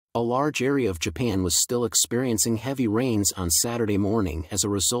A large area of Japan was still experiencing heavy rains on Saturday morning as a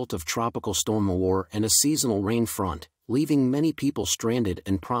result of Tropical Storm Mawar and a seasonal rain front, leaving many people stranded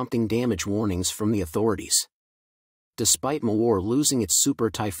and prompting damage warnings from the authorities. Despite Mawar losing its super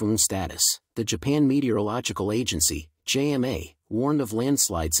typhoon status, the Japan Meteorological Agency, JMA, warned of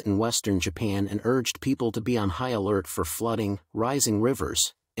landslides in western Japan and urged people to be on high alert for flooding, rising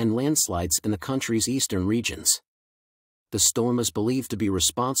rivers, and landslides in the country's eastern regions. The storm is believed to be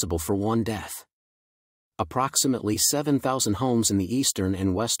responsible for one death. Approximately 7,000 homes in the eastern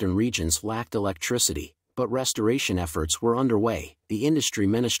and western regions lacked electricity, but restoration efforts were underway, the industry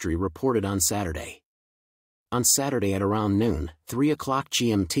ministry reported on Saturday. On Saturday at around noon, 3 o'clock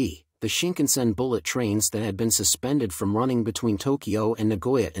GMT, the Shinkansen bullet trains that had been suspended from running between Tokyo and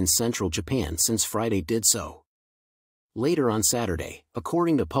Nagoya in central Japan since Friday did so. Later on Saturday,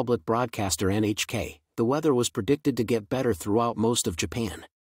 according to public broadcaster NHK, the weather was predicted to get better throughout most of Japan.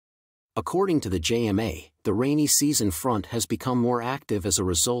 According to the JMA, the rainy season front has become more active as a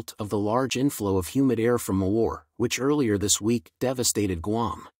result of the large inflow of humid air from Mawar, which earlier this week devastated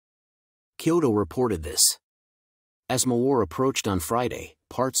Guam. Kyodo reported this. As Mawar approached on Friday,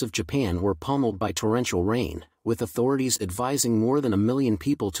 parts of Japan were pummeled by torrential rain, with authorities advising more than 1 million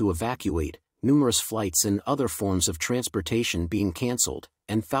people to evacuate, numerous flights and other forms of transportation being cancelled,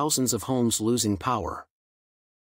 and thousands of homes losing power.